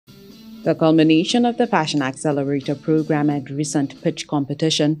The culmination of the Fashion Accelerator Programme and recent pitch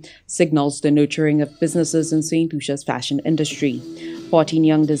competition signals the nurturing of businesses in St. Lucia's fashion industry. 14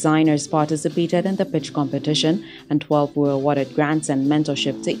 young designers participated in the pitch competition, and 12 were awarded grants and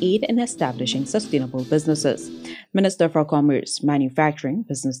mentorship to aid in establishing sustainable businesses. Minister for Commerce, Manufacturing,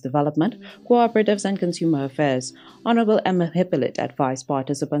 Business Development, Cooperatives and Consumer Affairs, Honorable Emma Hippolyte advised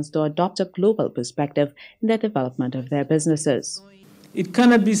participants to adopt a global perspective in the development of their businesses. It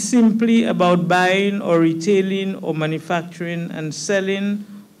cannot be simply about buying or retailing or manufacturing and selling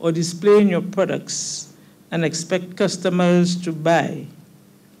or displaying your products and expect customers to buy.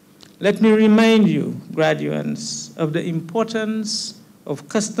 Let me remind you, graduates, of the importance of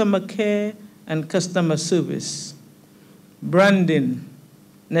customer care and customer service, branding,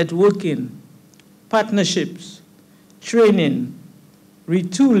 networking, partnerships, training,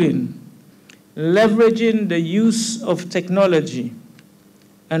 retooling, leveraging the use of technology,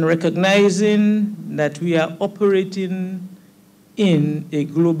 and recognizing that we are operating in a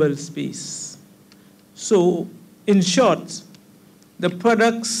global space. So, in short, the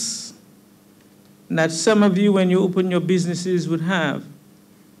products that some of you, when you open your businesses, would have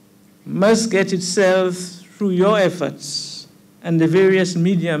must get itself through your efforts and the various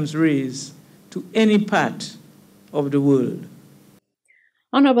mediums raised to any part of the world.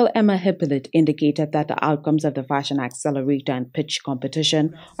 Honorable Emma Hippolyte indicated that the outcomes of the Fashion Accelerator and pitch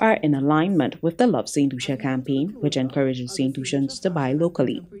competition are in alignment with the Love St. Lucia campaign, which encourages St. Lucians to buy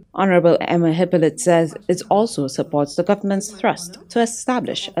locally. Honorable Emma Hippolyte says it also supports the government's thrust to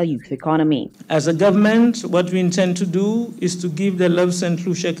establish a youth economy. As a government, what we intend to do is to give the Love St.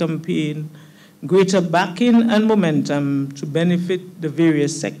 Lucia campaign greater backing and momentum to benefit the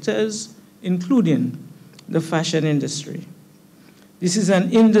various sectors, including the fashion industry. This is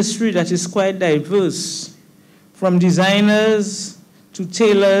an industry that is quite diverse, from designers to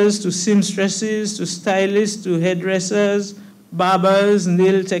tailors to seamstresses to stylists to hairdressers, barbers,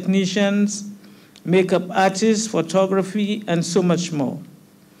 nail technicians, makeup artists, photography, and so much more.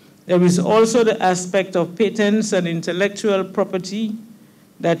 There is also the aspect of patents and intellectual property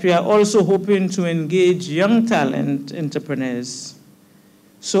that we are also hoping to engage young talent entrepreneurs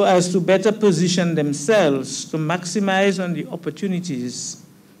so as to better position themselves to maximize on the opportunities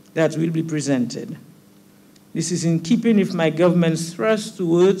that will be presented. This is in keeping with my government's thrust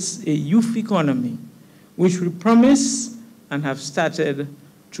towards a youth economy, which we promise and have started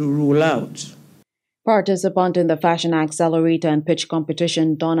to roll out. Participant in the Fashion Accelerator and pitch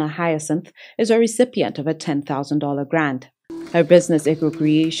competition, Donna Hyacinth, is a recipient of a $10,000 grant. Her business, Eco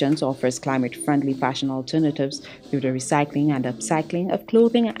Creations, offers climate-friendly fashion alternatives through the recycling and upcycling of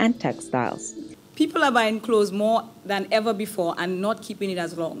clothing and textiles. People are buying clothes more than ever before and not keeping it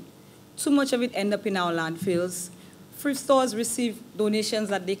as long. Too much of it ends up in our landfills. Thrift stores receive donations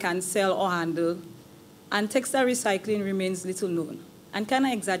that they can sell or handle, and textile recycling remains little known. And can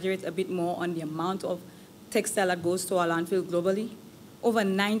I exaggerate a bit more on the amount of textile that goes to our landfill globally? Over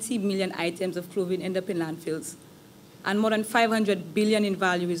 90 million items of clothing end up in landfills, and more than 500 billion in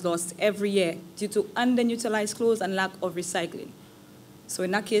value is lost every year due to underutilized clothes and lack of recycling. So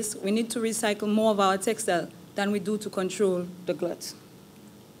in that case, we need to recycle more of our textile than we do to control the glut.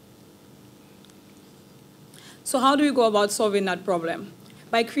 So how do we go about solving that problem?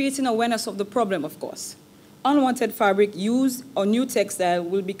 By creating awareness of the problem, of course. Unwanted fabric used or new textile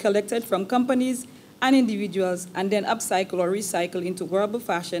will be collected from companies and individuals and then upcycled or recycled into wearable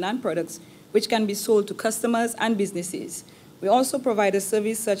fashion and products which can be sold to customers and businesses. We also provide a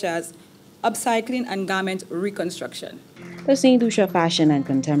service such as upcycling and garment reconstruction. The St. Lucia Fashion and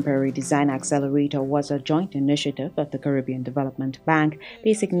Contemporary Design Accelerator was a joint initiative of the Caribbean Development Bank,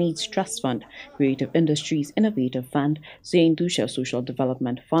 Basic Needs Trust Fund, Creative Industries Innovative Fund, St. Lucia Social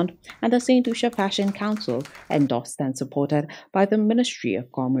Development Fund, and the St. Lucia Fashion Council, endorsed and supported by the Ministry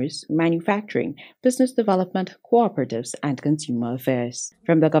of Commerce, Manufacturing, Business Development, Cooperatives, and Consumer Affairs.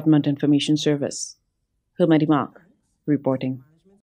 From the Government Information Service, Hilma Mark reporting.